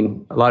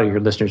Twain. A lot of your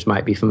listeners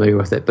might be familiar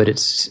with it, but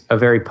it's a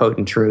very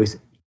potent truth.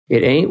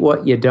 It ain't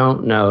what you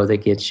don't know that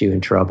gets you in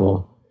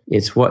trouble.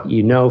 It's what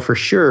you know for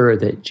sure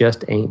that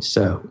just ain't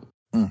so.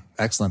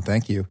 Excellent.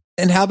 Thank you.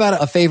 And how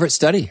about a favorite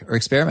study or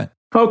experiment?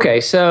 Okay,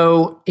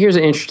 so here's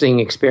an interesting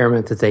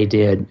experiment that they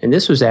did. And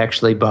this was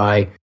actually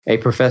by a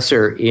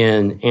professor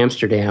in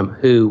Amsterdam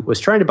who was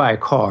trying to buy a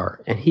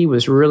car, and he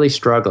was really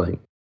struggling.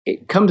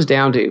 It comes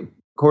down to,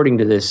 according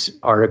to this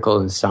article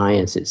in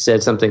Science, it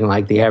said something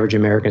like the average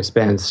American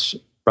spends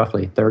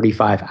roughly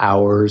 35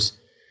 hours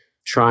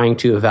trying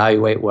to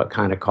evaluate what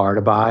kind of car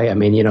to buy. I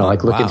mean,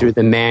 looking through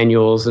the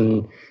manuals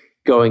and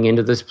going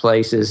into these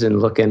places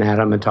and looking at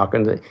them and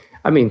talking to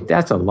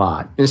that's a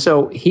lot. And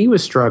so he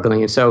was struggling.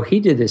 And so he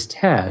did this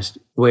test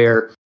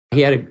where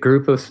he had a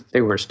group of,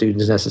 they weren't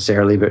students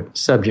necessarily, but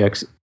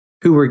subjects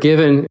who were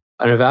given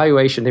an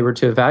evaluation. They were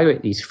to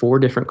evaluate these 4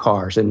 different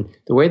cars. And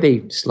the way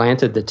they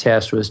slanted the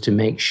test was to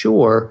make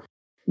sure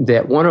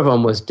that one of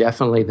them was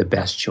definitely the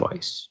best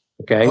choice.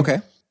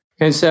 Okay.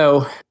 And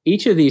so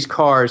each of these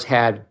cars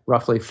had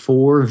roughly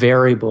 4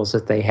 variables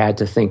that they had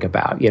to think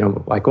about.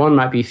 Like one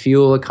might be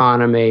fuel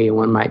economy,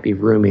 one might be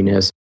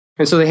roominess.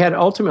 And so they had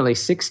ultimately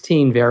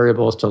 16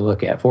 variables to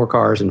look at, 4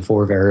 cars and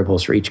 4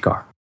 variables for each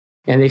car.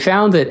 And they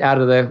found that out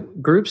of the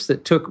groups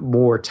that took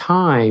more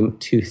time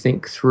to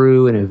think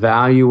through and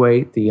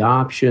evaluate the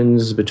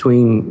options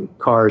between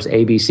cars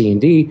A, B, C,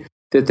 and D,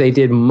 that they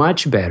did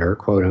much better,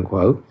 quote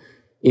unquote,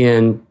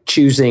 in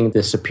choosing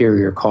the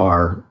superior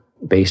car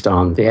based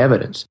on the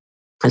evidence.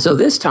 And so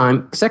this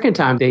time, second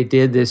time they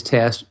did this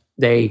test,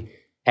 they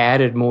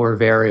added more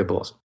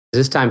variables.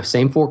 This time,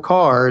 same 4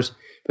 cars,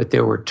 but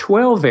there were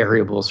 12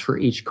 variables for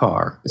each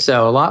car.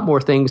 So a lot more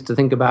things to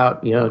think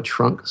about,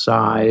 trunk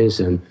size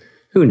and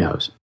who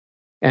knows.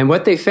 And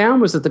what they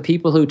found was that the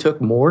people who took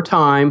more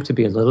time to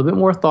be a little bit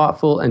more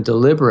thoughtful and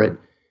deliberate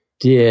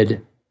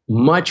did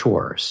much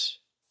worse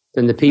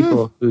than the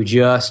people who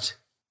just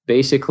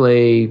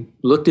basically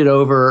looked it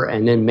over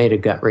and then made a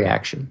gut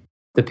reaction.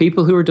 The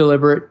people who were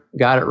deliberate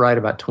got it right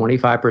about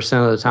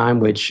 25% of the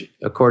time, which,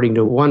 according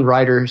to one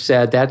writer,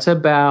 said that's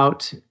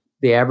about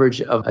the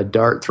average of a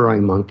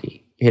dart-throwing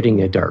monkey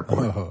hitting a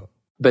dartboard.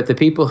 But the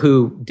people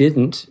who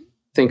didn't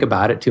think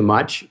about it too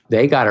much,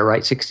 they got it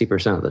right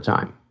 60% of the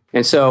time.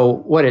 And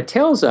so what it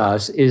tells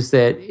us is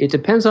that it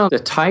depends on the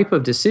type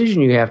of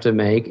decision you have to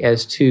make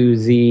as to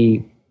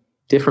the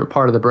different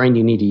part of the brain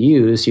you need to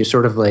use. You're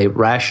sort of a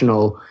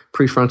rational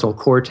prefrontal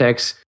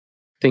cortex.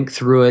 Think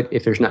through it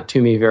if there's not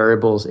too many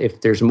variables.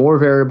 If there's more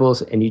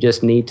variables and you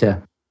just need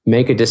to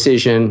make a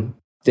decision,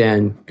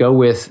 then go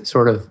with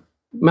sort of,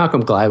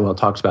 Malcolm Gladwell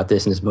talks about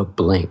this in his book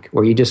Blink,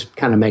 where you just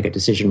kind of make a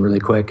decision really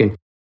quick. And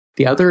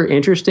the other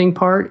interesting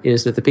part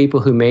is that the people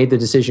who made the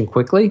decision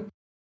quickly,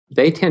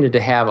 they tended to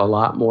have a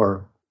lot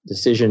more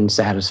decision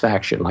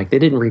satisfaction. Like they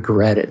didn't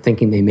regret it,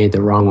 thinking they made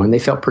the wrong one. They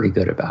felt pretty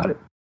good about it.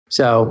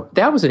 So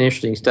that was an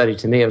interesting study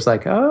to me. It was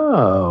like,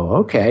 oh,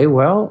 okay,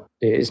 well,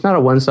 it's not a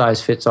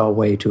one-size-fits-all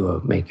way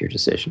to make your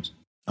decisions.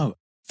 Oh,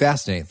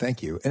 fascinating.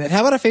 Thank you. And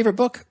how about a favorite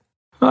book?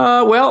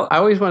 Well, I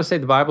always want to say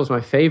the Bible is my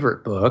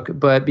favorite book,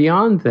 but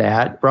beyond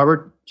that,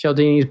 Robert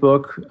Cialdini's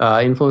book,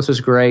 Influence,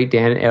 was great.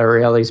 Dan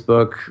Ariely's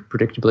book,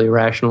 Predictably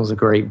Irrational, is a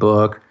great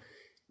book.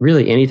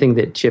 Really, anything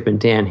that Chip and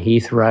Dan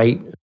Heath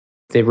write.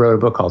 They wrote a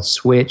book called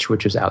Switch,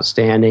 which was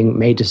outstanding.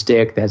 Made to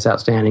Stick, that's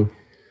outstanding.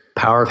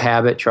 Power of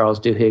Habit, Charles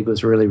Duhigg,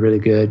 was really, really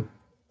good.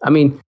 I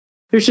mean,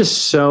 there's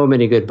just so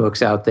many good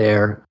books out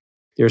there.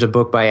 There's a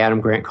book by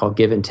Adam Grant called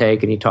Give and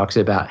Take, and he talks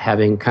about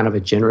having kind of a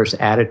generous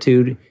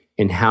attitude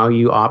in how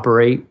you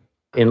operate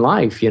in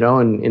life,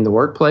 and in the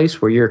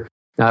workplace, where you're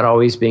not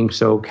always being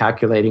so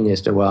calculating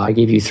as to, well, I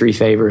gave you 3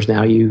 favors,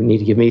 now you need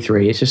to give me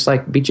 3. It's just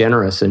like, be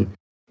generous. And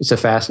it's a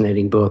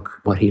fascinating book,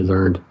 what he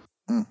learned.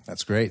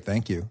 That's great.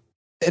 Thank you.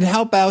 And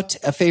how about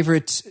a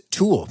favorite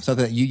tool,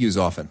 something that you use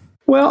often?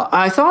 Well,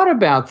 I thought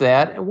about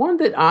that. One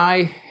that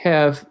I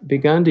have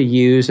begun to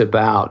use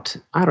about,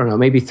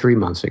 maybe 3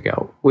 months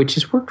ago, which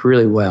has worked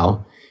really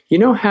well. You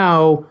know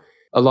how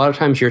a lot of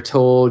times you're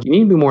told you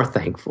need to be more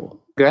thankful.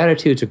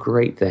 Gratitude's a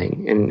great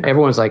thing. And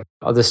everyone's like,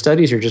 oh, the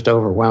studies are just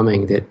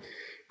overwhelming that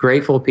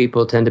grateful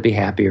people tend to be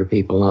happier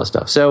people and all that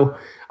stuff. So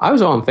I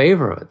was all in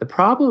favor of it. The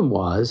problem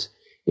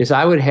is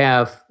I would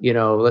have,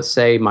 let's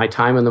say my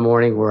time in the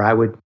morning where I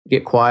would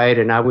get quiet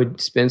and I would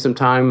spend some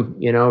time,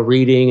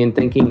 reading and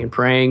thinking and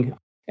praying,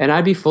 and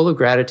I'd be full of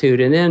gratitude.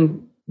 And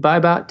then by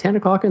about 10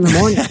 o'clock in the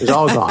morning, it was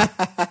all gone.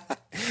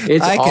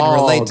 I can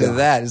relate to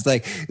that.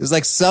 It's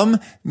like some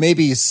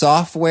maybe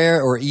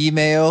software or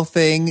email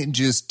thing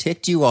just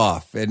ticked you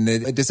off and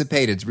it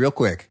dissipated real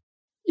quick.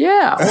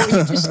 Yeah. Or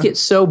you just get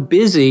so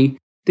busy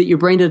that your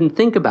brain doesn't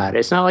think about it.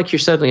 It's not like you're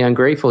suddenly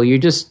ungrateful. You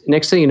just,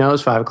 next thing you know,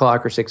 it's 5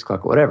 o'clock or 6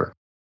 o'clock, whatever.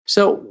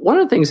 So one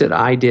of the things that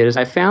I did is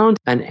I found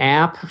an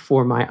app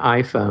for my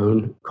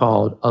iPhone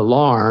called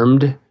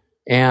Alarmed.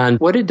 And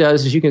what it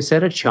does is you can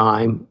set a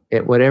chime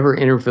at whatever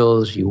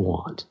intervals you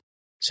want.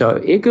 So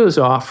it goes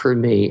off for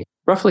me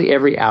roughly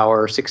every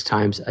hour, 6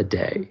 times a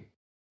day.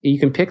 You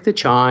can pick the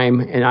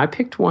chime, and I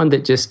picked one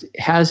that just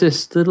has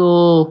this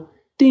little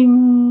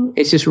ding.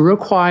 It's just real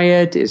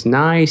quiet. It's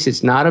nice.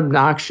 It's not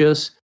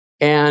obnoxious.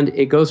 And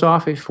it goes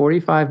off at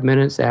 45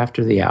 minutes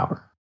after the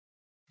hour.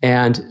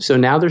 And so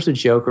now there's a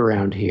joke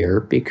around here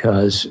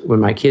because when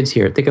my kids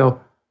hear it, they go,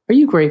 "Are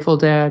you grateful,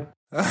 Dad?"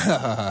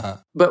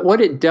 But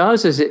what it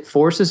does is it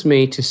forces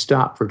me to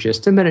stop for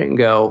just a minute and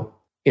go,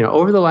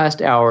 over the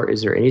last hour,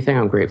 is there anything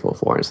I'm grateful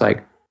for? And it's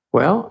like,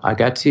 well, I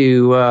got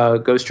to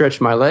go stretch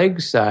my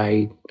legs.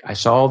 I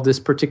solved this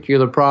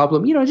particular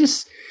problem.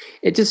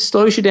 It just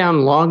slows you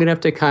down long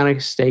enough to kind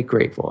of stay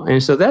grateful.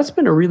 And so that's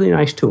been a really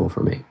nice tool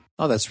for me.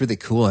 Oh, that's really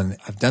cool. And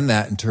I've done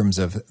that in terms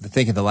of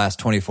thinking the last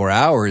 24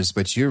 hours,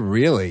 but you're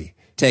really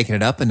taking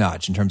it up a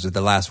notch in terms of the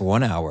last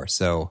 1 hour.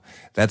 So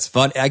that's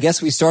fun. I guess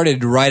we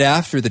started right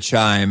after the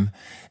chime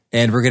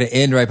and we're going to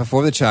end right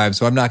before the chime.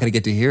 So I'm not going to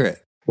get to hear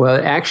it. Well,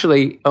 it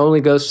actually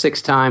only goes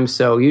 6 times.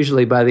 So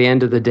usually by the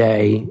end of the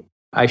day,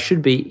 I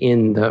should be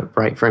in the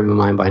right frame of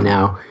mind by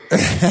now.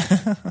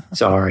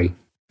 Sorry.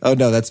 Oh,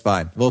 no, that's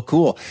fine. Well,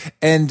 cool.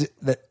 And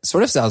that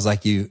sort of sounds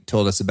like you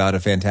told us about a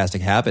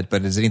fantastic habit,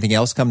 but does anything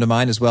else come to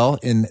mind as well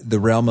in the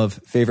realm of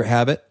favorite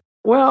habit?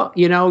 Well,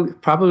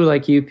 probably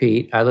like you,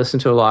 Pete, I listen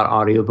to a lot of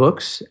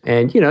audiobooks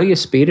and, you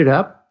speed it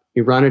up.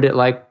 You run it at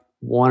like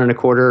 1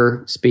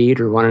 1/4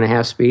 speed or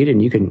 1.5 speed,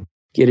 and you can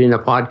get in a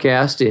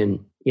podcast in,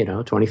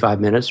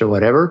 25 minutes or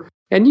whatever,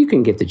 and you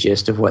can get the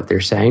gist of what they're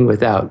saying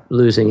without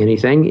losing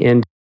anything.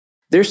 And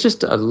there's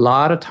just a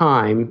lot of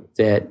time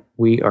that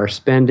we are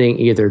spending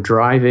either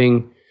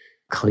driving,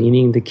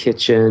 cleaning the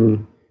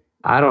kitchen.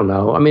 I don't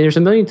know. I mean, there's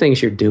a million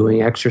things you're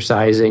doing,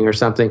 exercising or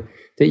something,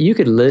 that you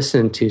could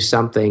listen to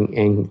something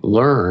and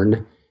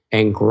learn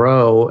and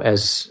grow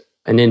as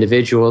an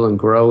individual and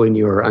grow in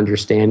your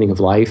understanding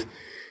of life.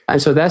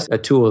 And so that's a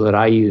tool that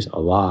I use a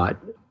lot.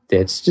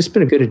 That's just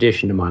been a good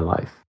addition to my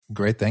life.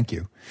 Great. Thank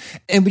you.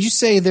 And would you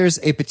say there's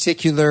a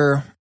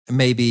particular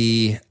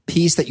maybe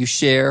piece that you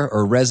share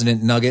or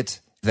resonant nugget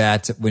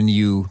that when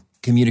you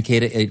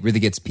communicate it, it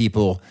really gets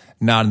people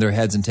nodding their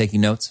heads and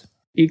taking notes?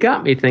 You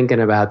got me thinking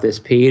about this,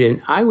 Pete,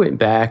 and I went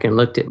back and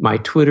looked at my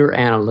Twitter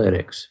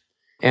analytics,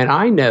 and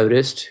I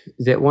noticed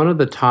that one of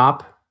the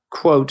top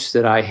quotes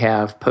that I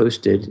have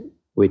posted,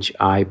 which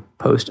I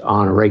post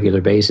on a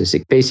regular basis,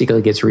 it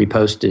basically gets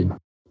reposted,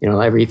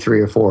 every 3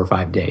 or 4 or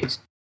 5 days.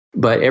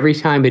 But every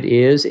time it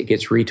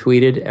gets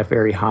retweeted a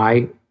very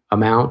high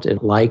amount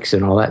and likes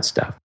and all that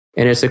stuff.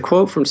 And it's a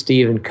quote from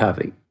Stephen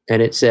Covey.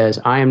 And it says,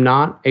 "I am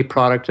not a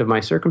product of my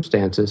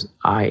circumstances.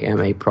 I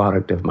am a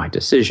product of my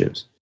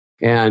decisions."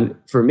 And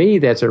for me,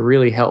 that's a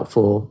really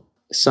helpful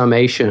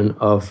summation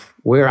of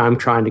where I'm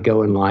trying to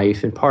go in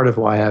life. And part of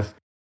why I've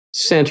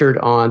centered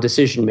on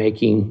decision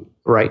making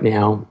right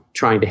now,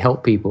 trying to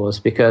help people, is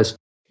because,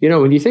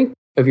 when you think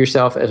of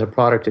yourself as a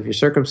product of your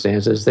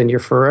circumstances, then you're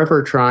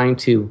forever trying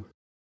to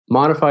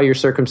modify your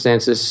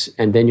circumstances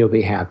and then you'll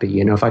be happy.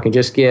 You know, if I can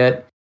just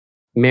get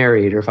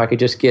married, or if I could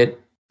just get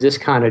this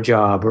kind of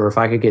job, or if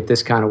I could get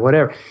this kind of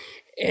whatever.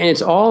 And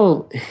it's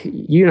all,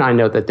 you and I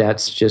know that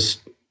that's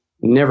just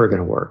never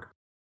going to work.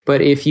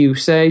 But if you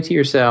say to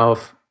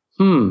yourself,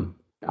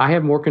 I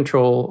have more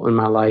control in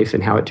my life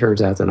and how it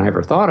turns out than I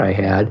ever thought I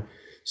had,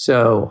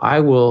 so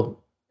I will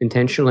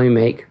intentionally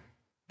make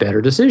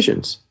better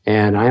decisions.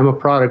 And I am a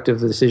product of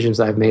the decisions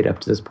I've made up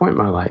to this point in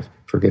my life,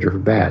 for good or for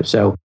bad.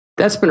 So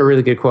that's been a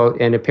really good quote.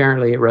 And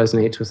apparently it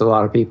resonates with a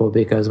lot of people,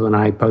 because when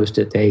I post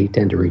it, they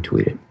tend to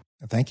retweet it.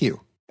 Thank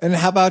you. And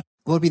how about,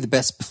 what would be the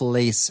best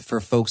place for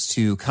folks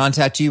to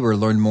contact you or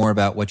learn more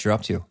about what you're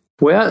up to?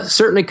 Well,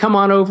 certainly come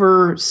on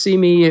over, see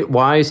me at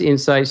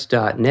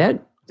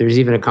wiseinsights.net. There's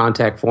even a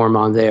contact form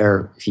on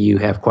there if you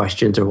have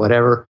questions or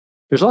whatever.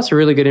 There's lots of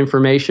really good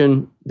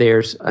information.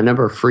 There's a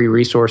number of free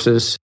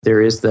resources.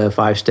 There is the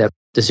 5-step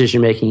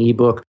decision-making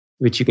ebook,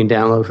 which you can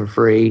download for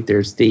free.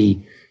 There's the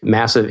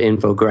massive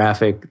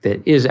infographic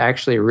that is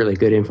actually a really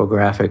good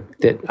infographic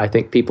that I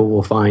think people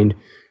will find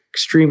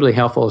extremely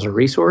helpful as a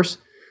resource,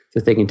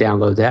 that they can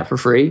download that for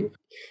free. And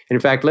in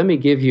fact, let me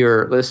give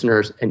your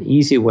listeners an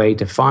easy way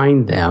to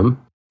find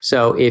them.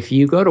 So if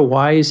you go to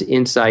Wise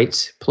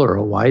Insights,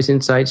 plural,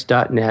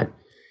 wiseinsights.net,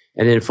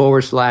 and then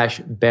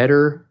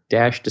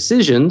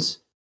 /better-decisions,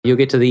 you'll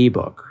get to the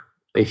ebook.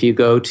 If you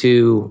go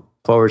to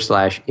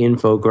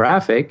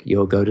 /infographic,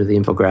 you'll go to the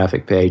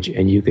infographic page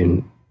and you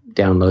can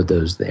download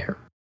those there.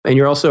 And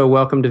you're also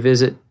welcome to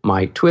visit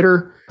my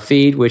Twitter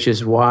feed, which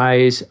is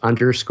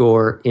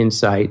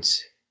wise_insights,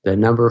 the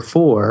number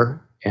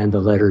 4 and the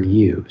letter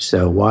U.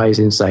 So Wise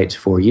Insights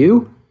for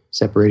you,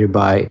 separated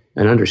by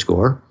an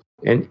underscore.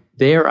 And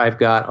there I've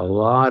got a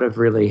lot of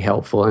really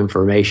helpful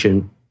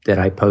information that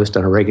I post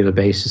on a regular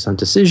basis on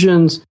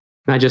decisions,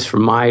 not just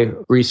from my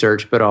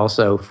research, but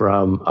also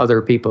from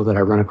other people that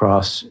I run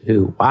across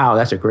who, wow,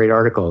 that's a great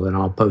article, and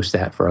I'll post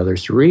that for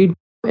others to read,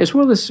 as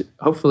well as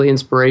hopefully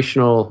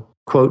inspirational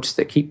quotes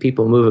that keep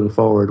people moving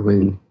forward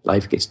when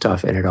life gets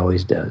tough, and it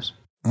always does.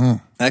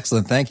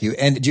 Excellent. Thank you.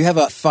 And do you have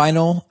a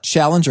final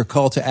challenge or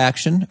call to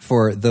action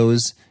for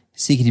those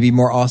seeking to be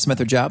more awesome at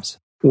their jobs?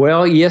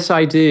 Well, yes,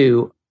 I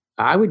do.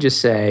 I would just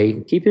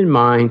say, keep in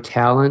mind,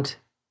 talent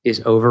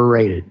is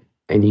overrated,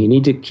 and you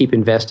need to keep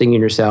investing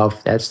in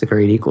yourself. That's the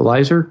great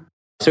equalizer.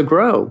 So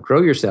grow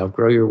yourself,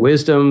 grow your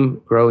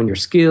wisdom, grow in your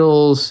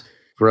skills,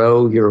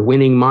 grow your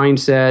winning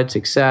mindset,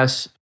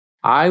 success.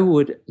 I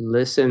would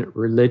listen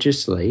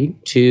religiously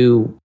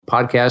to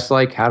podcasts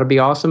like How to Be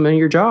Awesome in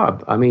Your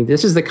Job. I mean,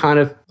 this is the kind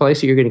of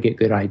place that you're going to get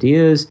good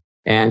ideas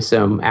and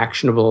some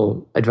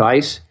actionable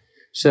advice.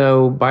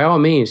 So by all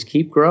means,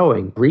 keep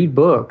growing, read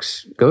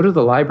books, go to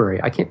the library.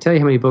 I can't tell you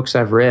how many books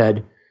I've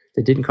read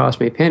that didn't cost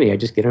me a penny. I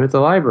just get them at the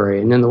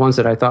library. And then the ones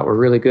that I thought were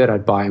really good,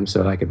 I'd buy them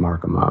so I could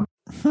mark them up.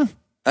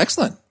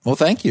 Excellent. Well,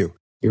 thank you.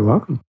 You're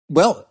welcome.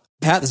 Well,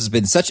 Pat, this has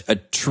been such a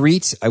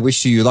treat. I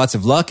wish you lots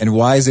of luck and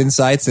wise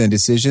insights and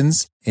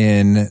decisions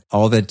in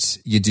all that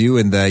you do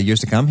in the years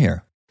to come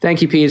here.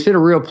 Thank you, Pete. It's been a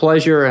real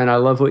pleasure, and I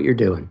love what you're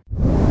doing.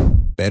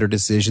 Better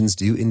decisions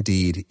do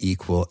indeed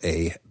equal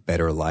a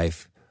better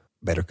life,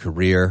 better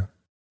career,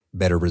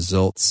 better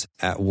results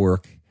at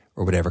work,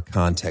 or whatever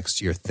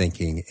context you're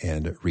thinking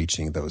and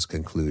reaching those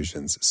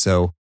conclusions.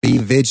 So be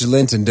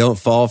vigilant and don't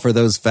fall for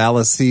those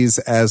fallacies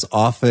as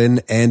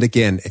often. And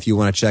again, if you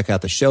want to check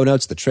out the show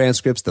notes, the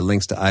transcripts, the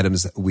links to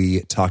items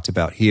we talked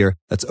about here,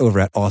 that's over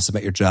at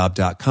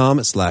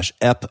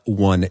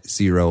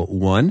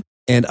awesomeatyourjob.com/ep101.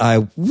 And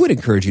I would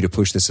encourage you to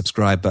push the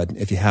subscribe button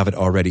if you haven't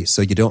already,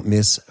 so you don't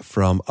miss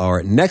from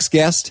our next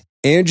guest,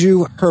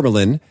 Andrew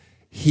Hermelin.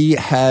 He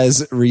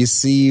has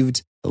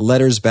received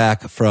letters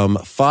back from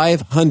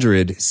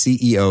 500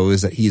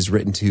 CEOs that he's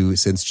written to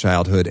since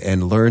childhood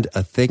and learned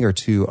a thing or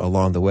two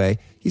along the way.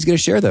 He's going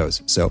to share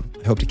those. So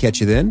I hope to catch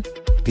you then.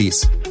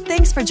 Peace.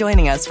 Thanks for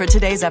joining us for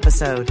today's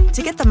episode.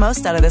 To get the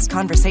most out of this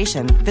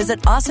conversation,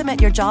 visit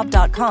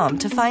awesomeatyourjob.com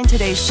to find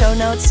today's show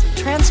notes,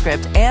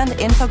 transcript, and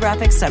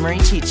infographic summary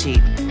cheat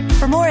sheet.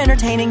 For more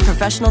entertaining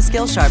professional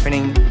skill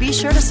sharpening, be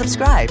sure to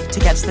subscribe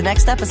to catch the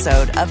next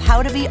episode of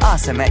How to Be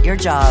Awesome at Your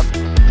Job.